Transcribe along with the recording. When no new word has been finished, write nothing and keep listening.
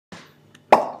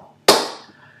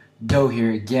Doe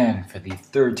here again for the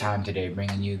third time today,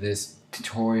 bringing you this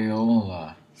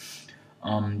tutorial.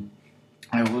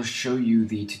 I will show you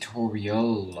the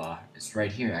tutorial. It's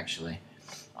right here, actually.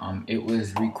 It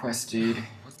was requested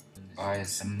by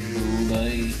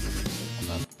somebody.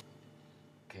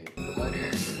 Okay,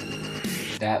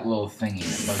 that little thingy,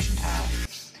 the motion tile.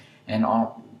 And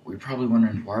we're probably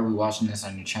wondering, why are we watching this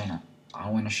on your channel? I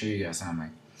want to show you guys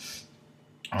something.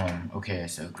 Okay,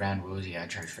 so ground rules, yeah, I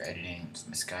charge for editing, it's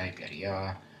my Skype, yada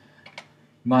yada.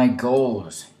 My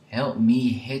goals. Help me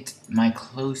hit my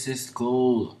closest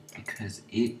goal, because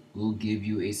it will give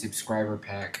you a subscriber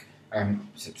pack,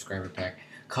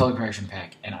 color correction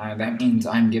pack, and that means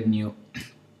I'm giving you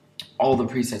all the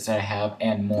presets that I have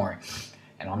and more.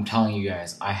 And I'm telling you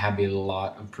guys, I have a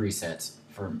lot of presets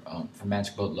for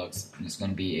Magic Boat looks, and it's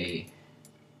going to be a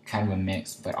kind of a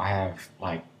mix, but I have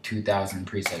like 2,000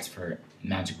 presets for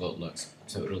Magic Boat looks,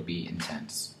 so it'll be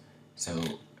intense. So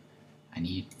I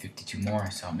need 52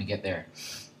 more, so let me get there.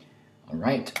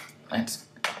 Alright, let's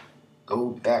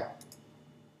go back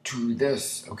to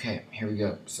this. Okay, here we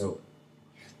go. So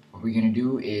what we're gonna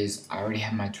do is, I already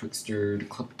have my Twixtor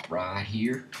clip right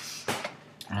here,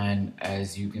 and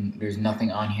as you can, there's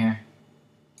nothing on here,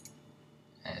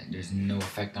 and there's no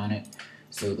effect on it.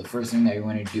 So the first thing that you're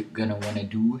gonna want to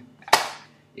do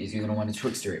is you're gonna want to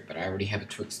Twixtor it, but I already have it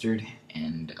Twixtored,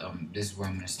 and this is where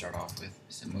I'm gonna start off with.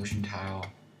 So motion tile,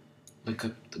 look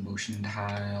up the motion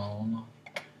tile,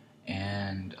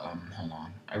 and hold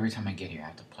on. Every time I get here, I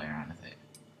have to play around with it.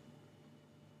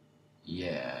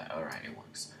 Yeah, alright, it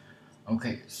works.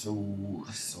 Okay, so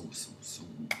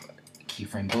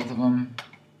keyframe both of them.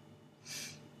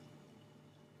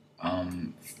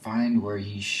 Find where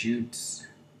he shoots.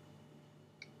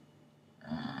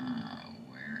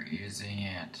 Where is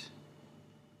it?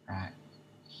 Right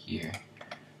here.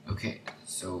 Okay,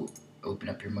 so open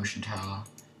up your motion tile,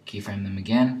 keyframe them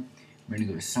again. We're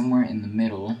gonna go somewhere in the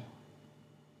middle.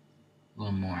 A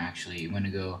little more, actually. You want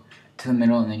to go to the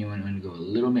middle, and then you want to go a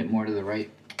little bit more to the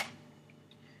right.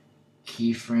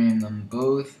 Keyframe them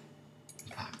both.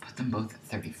 Put them both at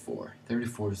 34.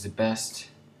 34 is the best,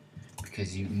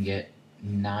 because you can get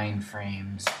 9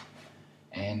 frames.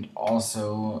 And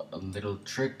also, a little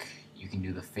trick, you can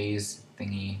do the phase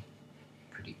thingy.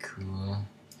 Pretty cool.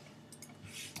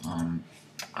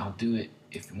 I'll do it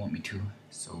if you want me to.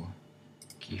 So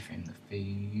keyframe the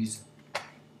phase,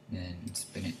 then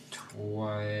spin it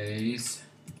twice.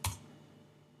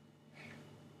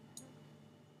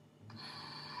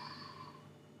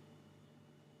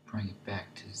 Bring it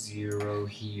back to 0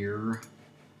 here.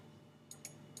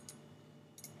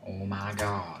 Oh my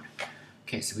god.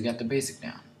 Okay, so we got the basic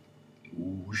down.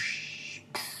 Whoosh.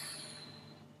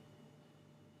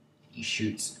 He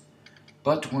shoots.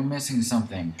 But we're missing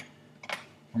something.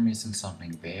 We're missing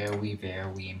something very,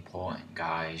 very important,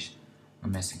 guys. We're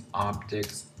missing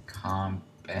optics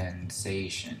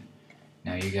compensation.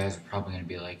 Now you guys are probably going to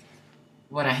be like,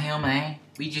 what the hell, man?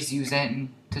 We just used that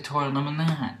in tutorial number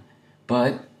 9.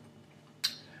 But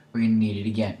we're going to need it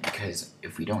again, because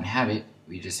if we don't have it,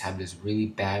 we just have this really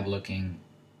bad looking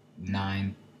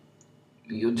 9.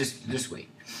 You'll just wait.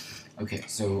 Okay,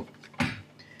 so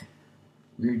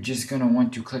we're just going to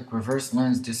want to click reverse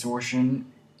lens distortion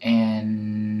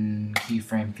and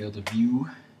keyframe field of view.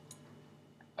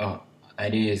 Oh,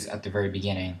 that is at the very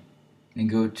beginning. Then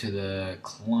go to the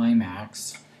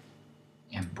climax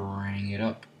and bring it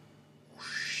up.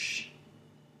 Whoosh.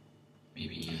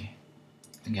 Maybe,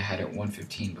 I think I had it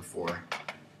 115 before.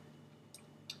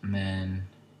 And then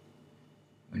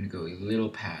I'm going to go a little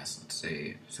past, let's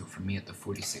say, so for me at the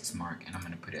 46 mark, and I'm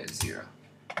going to put it at 0.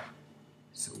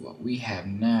 So what we have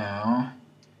now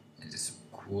is this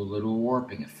cool little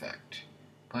warping effect,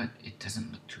 but it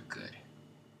doesn't look too good.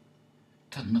 It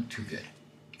doesn't look too good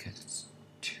because it's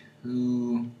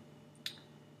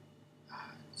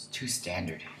too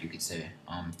standard, you could say.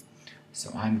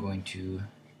 So I'm going to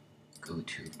go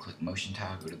to click motion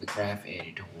tile, go to the graph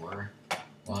editor.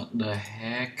 What the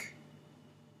heck?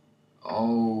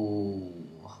 Oh,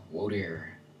 whoa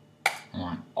there. Hold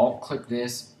on. Alt click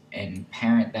this and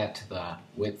parent that to the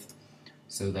width,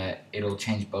 so that it'll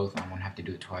change both. I won't have to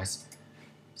do it twice.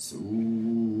 So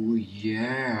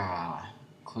yeah,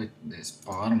 click this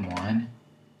bottom one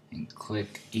and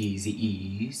click Easy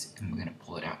Ease, and we're gonna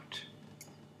pull it out.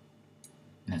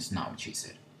 And that's not what she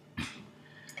said.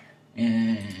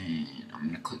 And I'm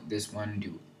gonna click this one and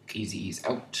do Easy Ease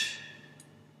out,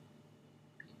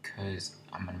 because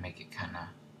I'm gonna make it kind of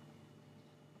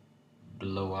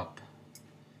blow up.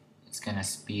 It's gonna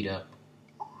speed up.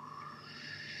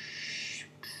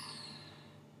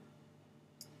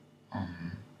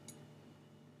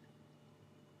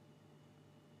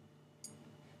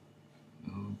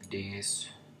 this.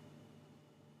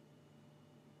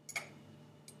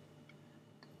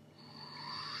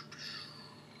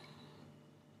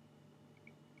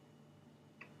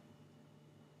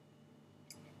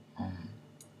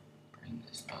 Bring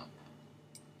this up.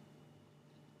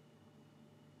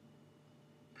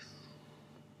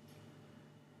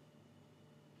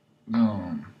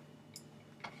 Boom.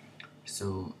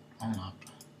 So, hold up.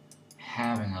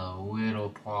 Having a little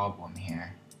problem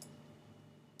here.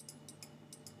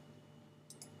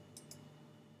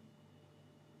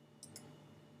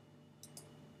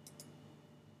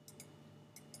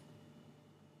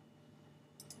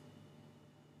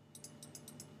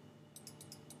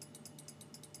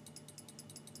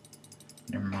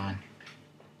 Never mind.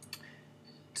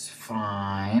 It's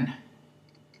fine.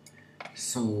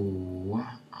 So,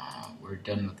 we're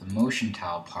done with the motion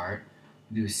tile part.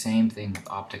 Do the same thing with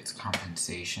optics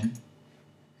compensation.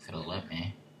 If it'll let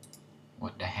me.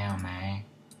 What the hell, man?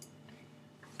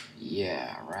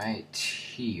 Yeah, right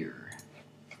here.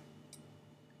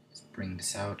 Let's bring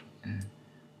this out and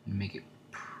make it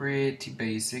pretty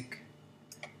basic.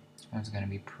 This one's gonna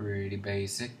be pretty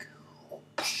basic.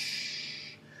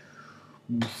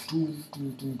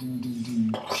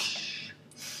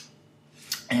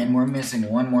 And we're missing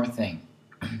one more thing.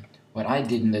 What I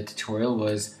did in the tutorial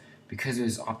was, because of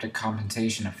his optic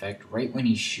compensation effect, right when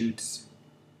he shoots,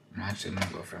 actually I'm going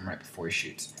to go for him right before he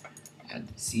shoots, add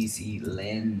the CC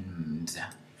lens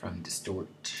from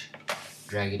distort,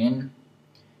 drag it in,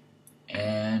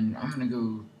 and I'm going to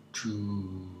go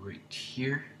to right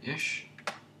here-ish,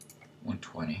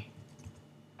 120,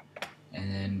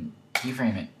 and then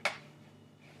keyframe it,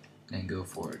 then go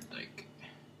for it, like,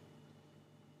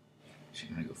 actually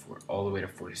I'm going to go for it all the way to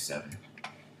 47.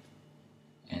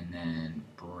 And then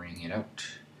bring it out.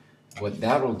 What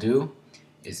that'll do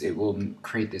is it will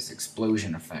create this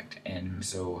explosion effect, and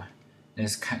so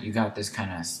this you got this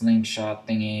kind of Sling Shot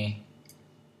thingy.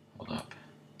 Hold up.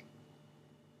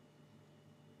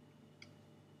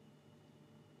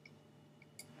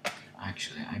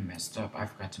 Actually, I messed up. I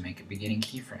forgot to make a beginning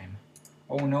keyframe.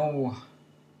 Oh no!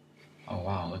 Oh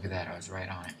wow! Look at that. I was right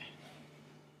on it.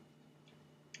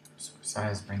 So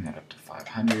size, bring that up to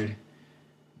 500.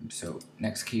 So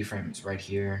next keyframe is right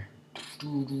here.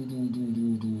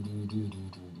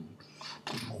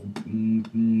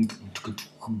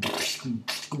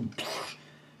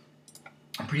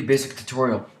 A pretty basic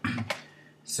tutorial.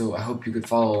 So I hope you could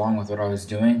follow along with what I was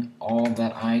doing. All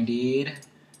that I did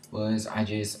was I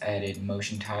just added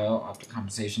motion tile, optic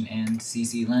compensation, and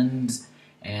CC lens,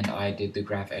 and I did the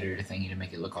graph editor thingy to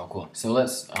make it look all cool. So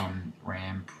let's not on the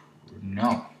RAM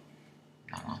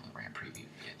preview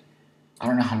yet. I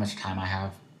don't know how much time I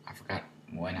have. I forgot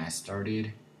when I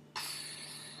started.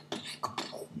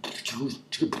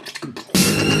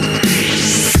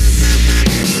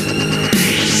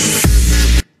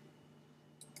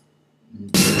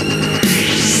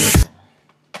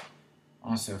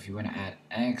 Also, if you want to add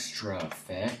extra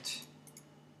effect,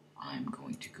 I'm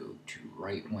going to go to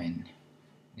right when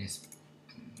this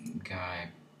guy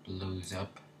blows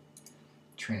up,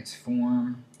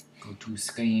 transform, go to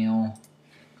scale,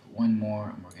 go one more,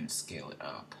 and we're going to scale it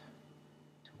up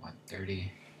to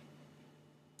 130.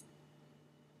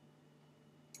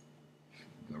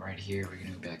 Go right here, we're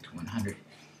going to go back to 100.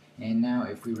 And now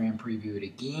if we RAM preview it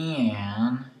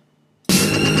again,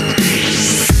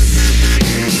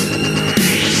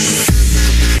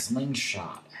 Sling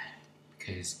Shot,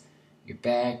 because you're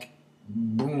back,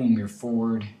 boom, you're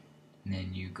forward, and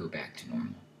then you go back to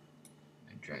normal.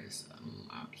 I drag this a little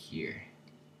out here,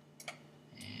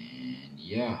 and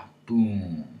yeah,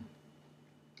 boom.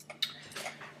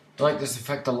 I like this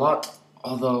effect a lot,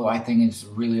 although I think it's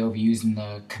really overused in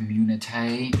the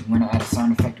community. You want to add a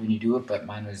sound effect when you do it, but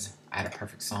mine was, I had a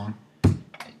perfect song.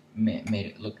 It made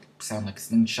it sound like a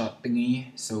Sling Shot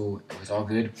thingy, so it was all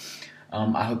good.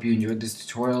 I hope you enjoyed this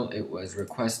tutorial. It was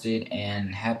requested,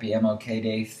 and happy MLK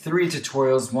Day. 3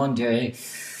 tutorials, 1 day.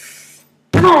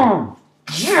 Boom!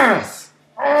 Yes!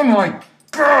 Oh my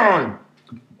god!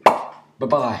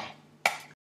 Bye-bye.